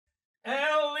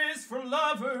for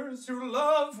lovers who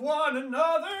love one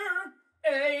another.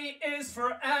 A is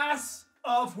for ass,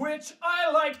 of which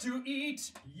I like to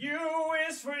eat. U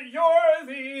is for you're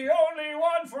the only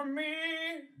one for me.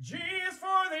 G is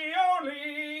for the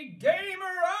only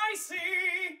gamer I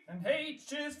see. And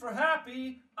H is for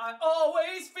happy, I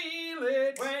always feel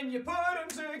it. When you put them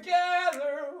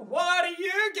together, what do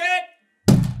you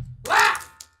get? Laugh!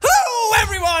 Hello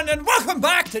everyone and welcome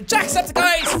back to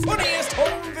Jacksepticeye's Funniest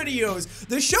Home Videos,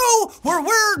 the show where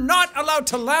we're not allowed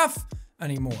to laugh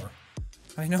anymore.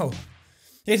 I know.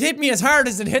 It hit me as hard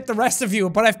as it hit the rest of you,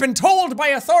 but I've been told by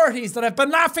authorities that I've been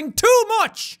laughing too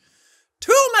much.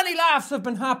 Too many laughs have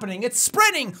been happening. It's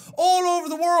spreading all over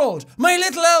the world. My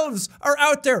little elves are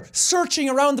out there searching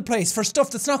around the place for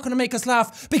stuff that's not going to make us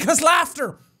laugh because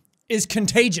laughter is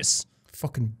contagious.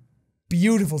 Fucking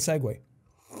beautiful segue.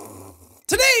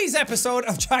 Today's episode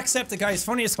of Jacksepticeye's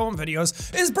Funniest Home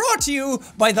Videos is brought to you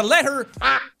by the letter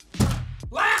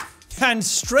laugh and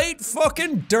straight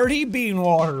fucking dirty bean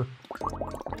water.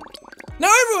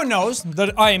 Now everyone knows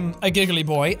that I'm a giggly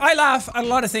boy. I laugh at a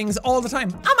lot of things all the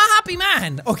time. I'm a happy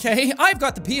man, okay? I've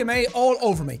got the PMA all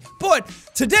over me. But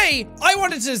today, I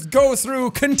wanted to go through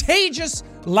contagious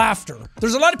laughter.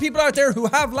 There's a lot of people out there who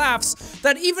have laughs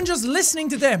that even just listening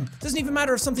to them, doesn't even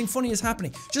matter if something funny is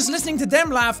happening, just listening to them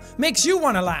laugh makes you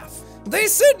want to laugh. They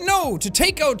said no to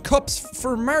takeout cups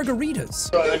for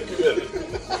margaritas.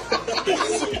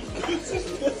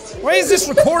 Why is this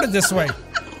recorded this way?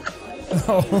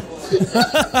 Oh.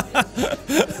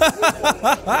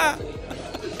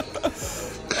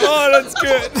 Oh, that's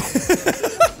good.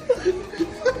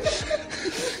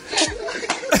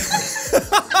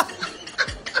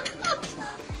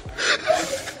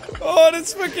 Oh,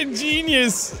 that's fucking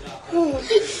genius.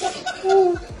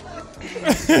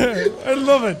 I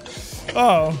love it.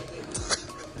 Oh.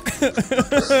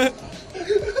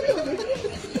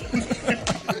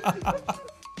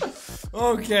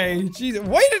 Okay, Jesus.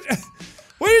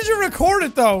 Why did you record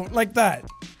it though, like that?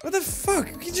 What the fuck?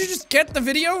 Could you just get the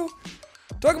video?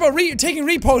 Talk about taking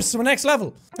reposts to the next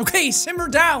level. Okay, simmer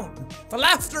down. The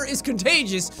laughter is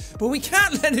contagious, but we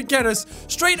can't let it get us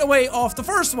straight away off the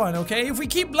first one, okay? If we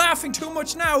keep laughing too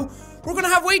much now, we're gonna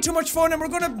have way too much fun and we're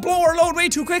gonna blow our load way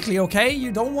too quickly, okay?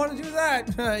 You don't want to do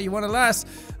that. You want to last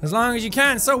as long as you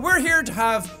can. So we're here to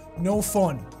have no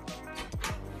fun.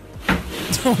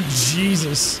 Oh,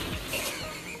 Jesus.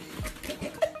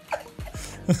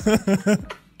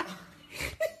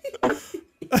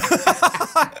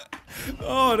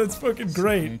 Oh, that's fucking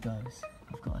great. Hey guys,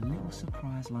 I've got a little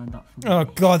surprise lined up for you. Oh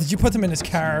god, did you put them in his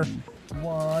car?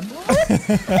 One.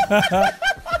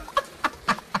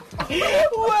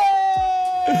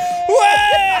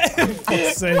 Way!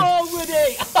 Fuck's sake.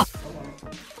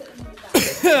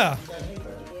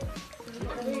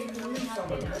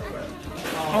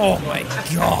 Oh my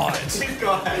god.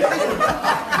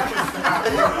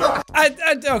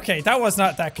 Okay, that was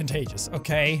not that contagious,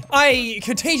 okay?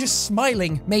 Contagious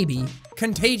smiling, maybe.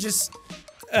 Contagious,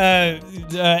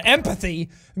 empathy,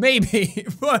 maybe.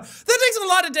 But that takes a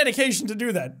lot of dedication to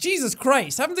do that. Jesus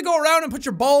Christ, having to go around and put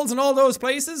your balls in all those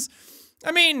places?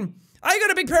 I mean, I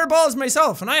got a big pair of balls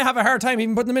myself, and I have a hard time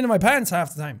even putting them into my pants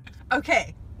half the time.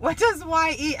 Okay, what does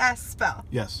Y-E-S spell?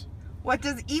 Yes. What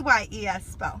does E-Y-E-S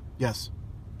spell? Yes.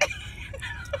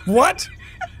 What?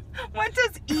 What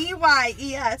does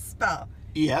E-Y-E-S spell?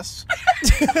 Yes.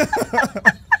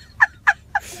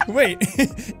 Wait,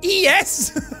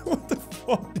 ES? What the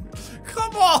fuck?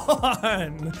 Come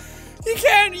on!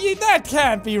 That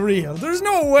can't be real. There's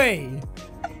no way.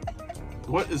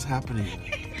 What is happening?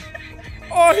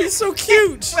 Oh, he's so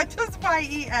cute. What does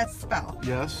Y-E-S spell?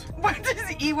 Yes. What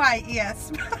does E-Y-E-S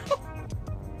spell?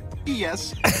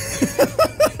 Yes.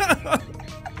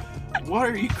 What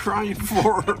are you crying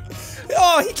for?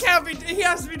 Oh, he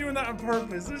has to be doing that on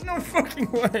purpose. There's no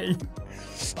fucking way.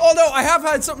 Although, I have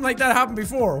had something like that happen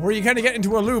before, where you kind of get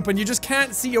into a loop and you just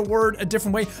can't see a word a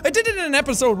different way. I did it in an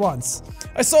episode once.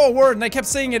 I saw a word and I kept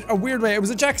saying it a weird way. It was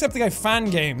a Jacksepticeye fan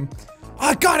game.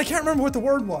 Oh god, I can't remember what the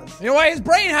word was. You know why his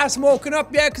brain hasn't woken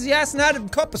up yet? Because he hasn't had a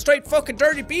cup of straight fucking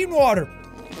dirty bean water.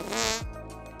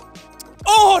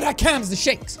 Oh, that calms the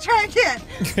shakes. Try again.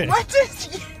 Okay. What does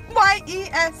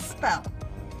Y-E-S spell?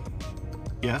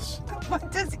 Yes.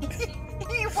 What does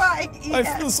E-Y-E-S I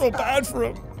feel so bad for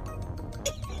him.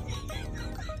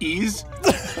 Ease.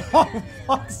 Oh,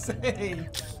 fuck's sake.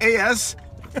 AS.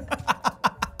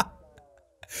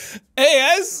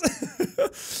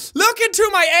 AS? Look into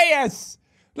my AS.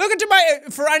 Look into my,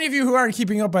 for any of you who aren't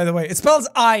keeping up, by the way, it spells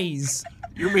eyes.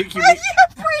 You're making I me.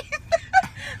 can't breathe.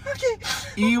 Okay.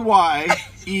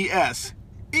 E-Y-E-S.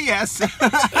 ES.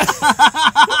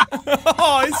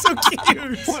 Oh, it's so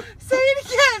cute. Say it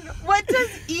again. What does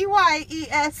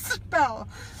EYES spell?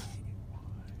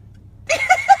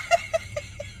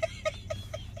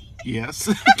 Yes.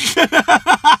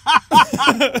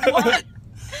 What?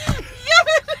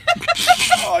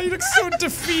 Oh, you look so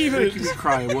defeated. Making me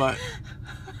cry. What?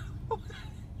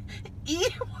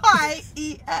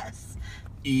 EYES.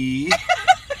 EYE.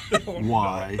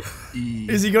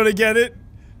 Is he gonna get it?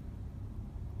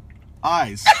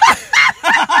 Eyes.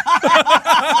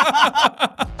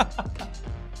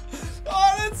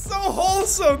 Oh, that's so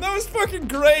wholesome. That was fucking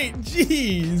great.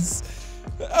 Jeez.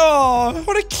 Oh,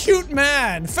 what a cute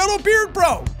man. Fellow beard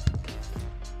bro.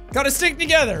 Gotta stick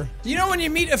together. You know when you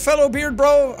meet a fellow beard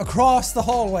bro across the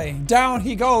hallway, down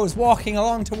he goes, walking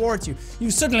along towards you.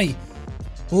 You suddenly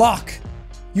lock.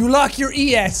 You lock your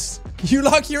ES. You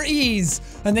lock your E's.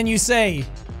 And then you say...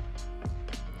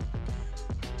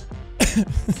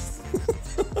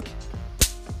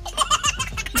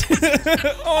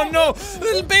 Oh no!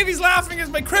 Little baby's laughing is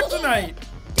my kryptonite!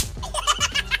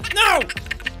 No!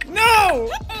 No!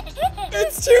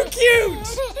 It's too cute!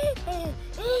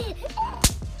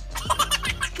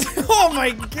 Oh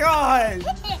my god!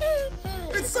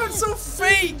 It sounds so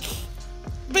fake!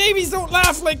 Babies don't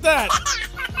laugh like that!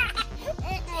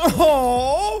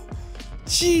 Oh!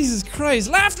 Jesus Christ,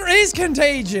 laughter is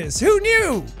contagious! Who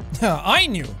knew? I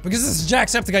knew, because this is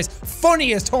Jacksepticeye's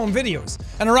funniest home videos.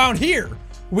 And around here,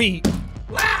 we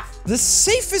laugh! The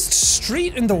safest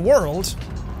street in the world?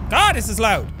 God, this is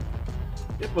loud.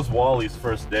 It was Wally's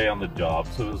first day on the job,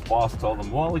 so his boss told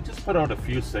him, Wally, just put out a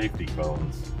few safety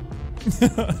cones.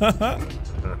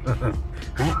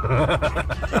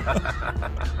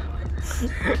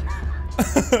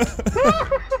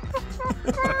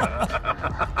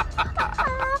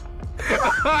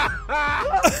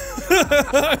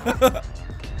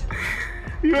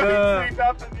 You haven't seen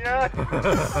nothing yet?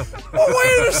 Oh,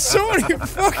 why are there so many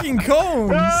fucking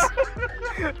cones?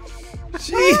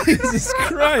 Jesus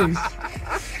Christ.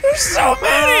 There's so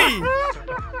many!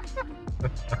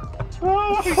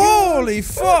 Holy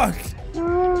fuck!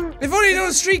 If only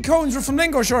those street cones were from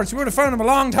Lingo Shorts, we would have found them a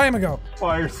long time ago.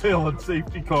 Fire sale and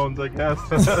safety cones, I guess.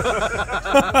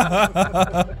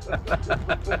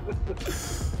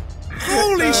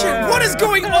 Holy shit, what is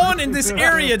going on in this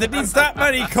area that needs that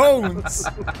many cones?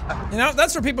 You know,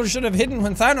 that's where people should have hidden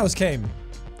when Thanos came.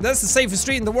 That's the safest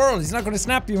street in the world. He's not going to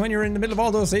snap you when you're in the middle of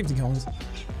all those safety cones.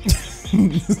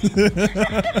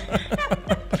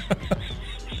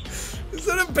 Is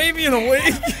that a baby in a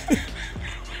wig?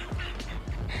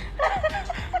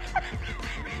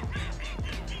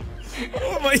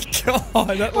 Oh my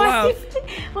god, that laugh.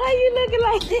 Why are you looking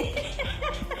like this?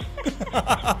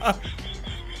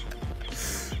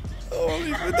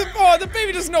 Holy, the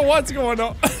baby doesn't know what's going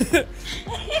on.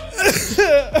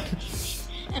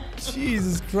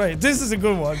 Jesus Christ, this is a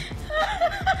good one.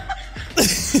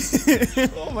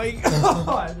 Oh my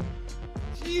god.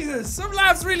 Jesus, some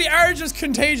laughs really are just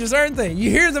contagious, aren't they? You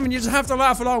hear them and you just have to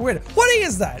laugh along with it. What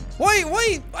is that? Why,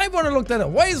 I want to look that up.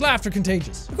 Why is laughter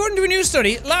contagious? According to a new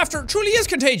study, laughter truly is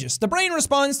contagious. The brain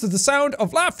responds to the sound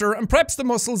of laughter and preps the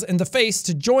muscles in the face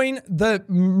to join the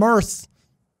mirth.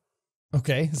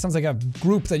 Okay, it sounds like a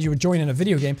group that you would join in a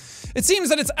video game. It seems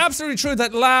that it's absolutely true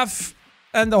that laugh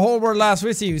and the whole world laughs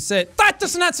with you said, that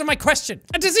doesn't answer my question.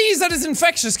 A disease that is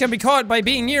infectious can be caught by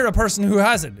being near a person who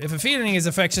has it. If a feeling is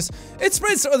infectious, it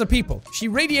spreads to other people. She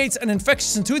radiates an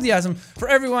infectious enthusiasm for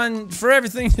everyone, for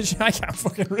everything that she- I can't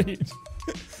fucking read.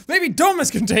 Maybe dumb is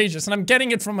contagious and I'm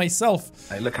getting it from myself.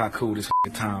 Hey, look how cool this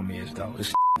time is, though.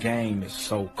 This game is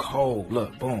so cold.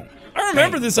 Look, boom. I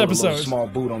remember this throw the episode. little small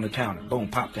boot on the counter. Boom,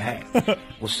 pop the hat.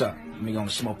 What's up? Me gonna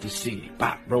smoke this cig.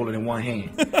 Pop, roll it in one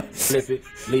hand. Flip it,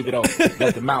 leave it open.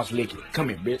 Let the mouse lick it. Come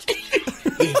here, bitch.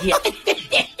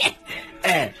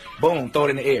 And boom, throw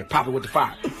it in the air. Pop it with the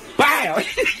fire. Bow!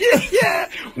 Yeah.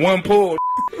 One pull.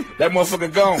 That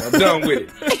motherfucker gone. I'm done with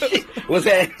it. What's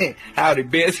that? Howdy,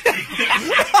 bitch.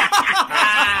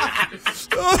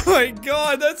 Oh my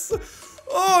god, that's-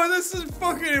 oh, this is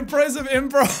fucking impressive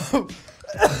improv.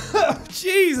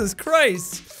 Jesus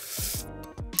Christ.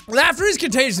 Laughter is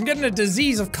contagious. I'm getting a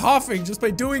disease of coughing just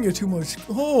by doing it too much.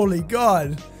 Holy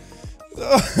god.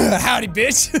 Howdy,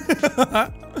 bitch.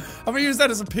 I'm gonna use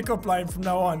that as a pickup line from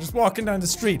now on. Just walking down the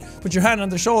street, put your hand on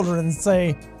the shoulder and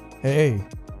say, hey,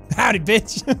 howdy,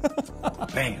 bitch.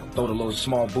 Bam, throw the little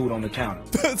small boot on the counter.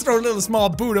 Throw a little small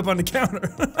boot up on the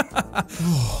counter.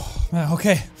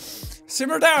 Okay.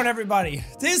 Simmer down, everybody.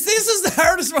 This is the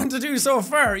hardest one to do so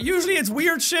far. Usually it's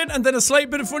weird shit and then a slight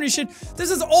bit of funny shit. This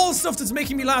is all stuff that's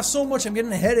making me laugh so much I'm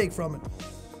getting a headache from it.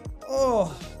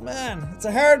 Oh, man. It's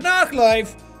a hard knock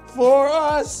life for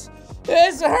us.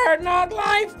 It's a hard knock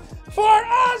life for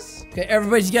us. Okay,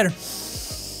 everybody together.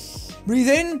 Breathe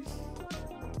in.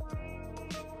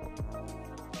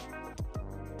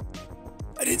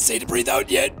 I didn't say to breathe out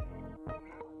yet.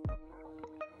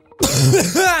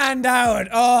 And out.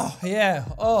 Oh, yeah.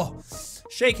 Oh.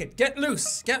 Shake it. Get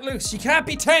loose. Get loose. You can't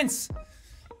be tense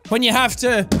when you have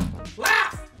to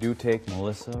laugh. Do take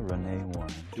Melissa Renee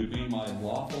Warren. To be my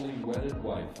lawfully wedded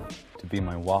wife. To be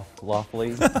my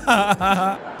lawfully.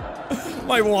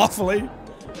 My waffly.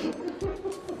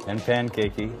 And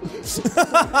pancakey.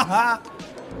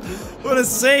 What a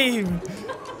save.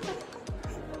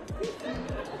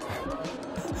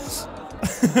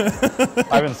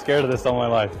 I've been scared of this all my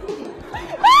life.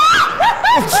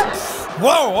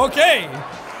 Whoa, okay.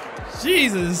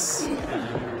 Jesus.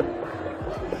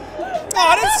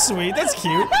 Oh, that's sweet. That's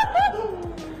cute.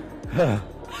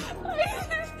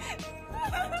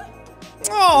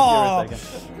 Oh,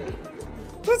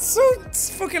 that's so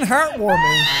fucking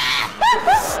heartwarming.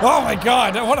 Oh my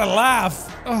god, what a laugh.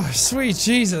 Oh, sweet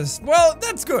Jesus. Well,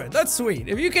 that's good. That's sweet.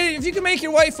 If you can make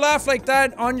your wife laugh like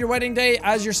that on your wedding day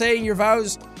as you're saying your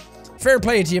vows, fair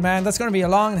play to you, man. That's gonna be a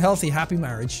long, healthy, happy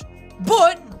marriage.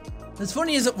 But as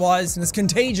funny as it was, and as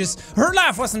contagious, her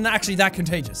laugh wasn't actually that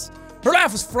contagious. Her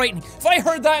laugh was frightening. If I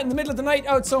heard that in the middle of the night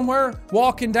out somewhere,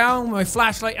 walking down with my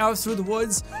flashlight out through the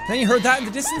woods, then you heard that in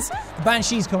the distance, the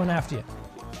banshee's coming after you.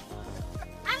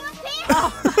 I'm a pig.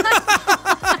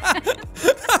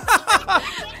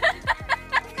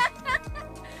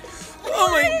 Oh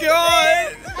my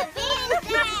god!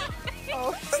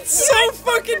 That's so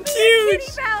fucking cute!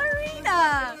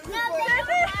 Ballerina.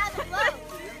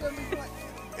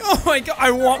 Oh my god,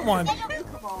 I want one. Oh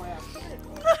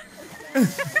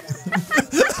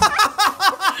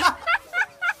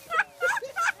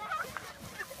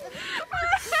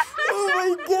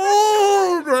my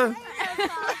god!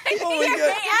 Oh my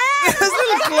god! There's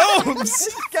little globes!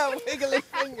 She's got wiggly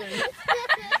fingers.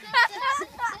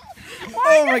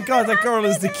 Oh my god, that girl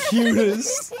is the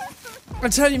cutest. I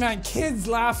tell you, man, kids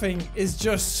laughing is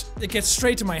just, it gets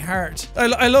straight to my heart.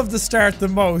 I love the start the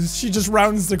most. She just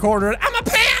rounds the corner and, I'm a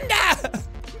panda!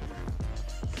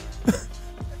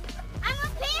 I'm a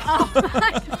pig. Oh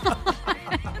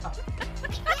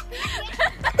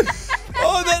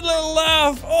Oh, that little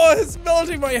laugh. Oh, it's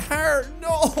melting my heart.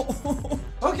 No.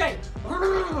 Okay.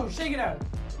 Shake it out.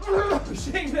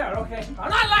 Shake it out, okay? I'm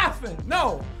not laughing.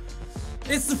 No.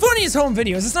 It's the funniest home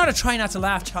videos. It's not a try not to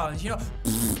laugh challenge, you know?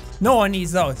 No one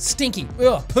needs those. Stinky.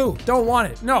 Ugh, poo. Don't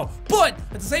want it. No. But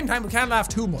at the same time, we can't laugh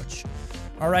too much.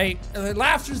 Alright?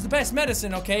 Laughter's the best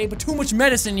medicine, okay? But too much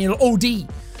medicine, you'll OD. You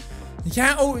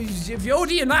can't, if you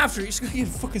OD in laughter, you're just gonna get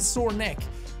a fucking sore neck.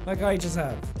 Like I just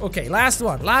have. Okay, last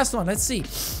one. Last one. Let's see.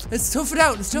 Let's tough it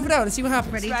out. Let's tough it out. Let's see what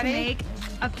happens. Ready to make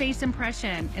a face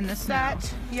impression in the snow.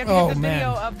 That, you have to get the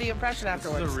video of the impression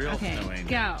afterwards. This is a real Okay, snow angel.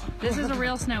 go. This is a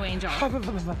real snow angel.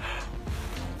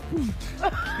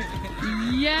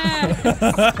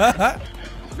 Yeah.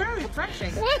 It's very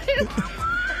refreshing.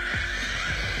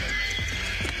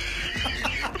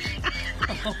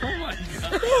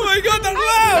 Oh my god, that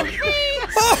laugh!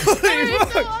 Holy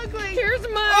fuck! So ugly. Here's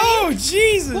mine. Oh,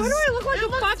 Jesus! Why do I look like a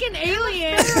fucking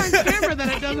alien? Better on camera than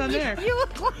it does on there. You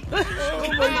look like.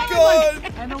 Oh my god!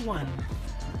 And a 1.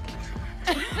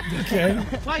 Okay.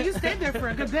 Wow, you stayed there for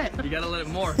a good bit. You gotta let it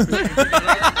more. Oh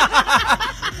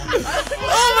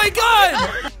my god!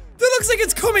 That looks like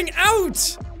it's coming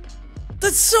out!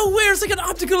 That's so weird, it's like an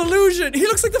optical illusion. He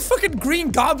looks like the fucking Green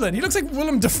Goblin. He looks like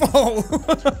Willem Dafoe.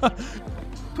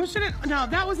 Pushing it. No,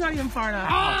 that was not even far enough.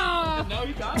 Oh. No,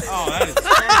 you got it. Oh, that is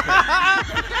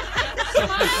You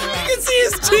can see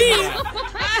his teeth.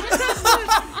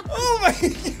 Oh my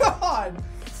god.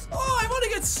 Oh, I want to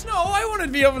get snow. I want to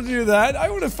be able to do that. I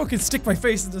want to fucking stick my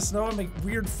face in the snow and make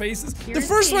weird faces. Here's the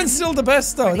first Tim. one's still the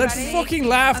best though. That Ready? fucking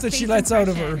laugh A that she face lets out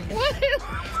of her.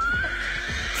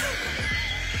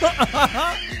 impression.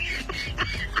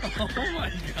 Oh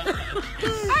my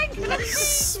god.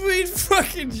 Sweet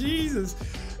fucking Jesus.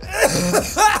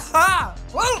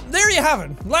 Well, there you have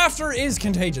it. Laughter is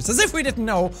contagious. As if we didn't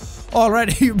know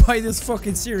already by this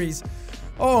fucking series.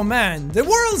 Oh man, the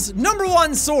world's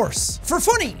 #1 source for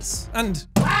funnies and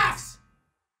laughs.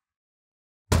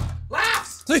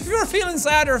 Laughs! So if you're feeling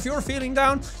sad or if you're feeling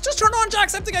down, just turn on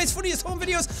Jacksepticeye's funniest home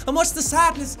videos and watch the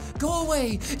sadness go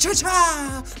away.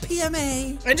 Cha-cha!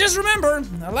 PMA. And just remember,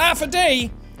 a laugh a day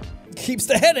keeps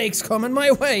the headaches coming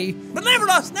my way. But never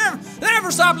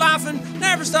stop laughing,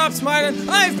 never stop smiling.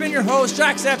 I've been your host,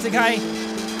 Jacksepticeye.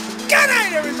 Good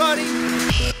night, everybody!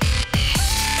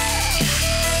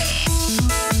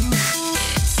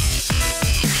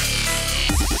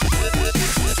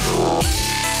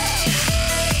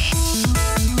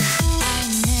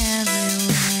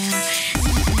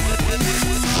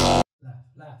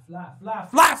 laugh,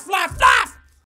 laugh. Laugh, laugh, laugh!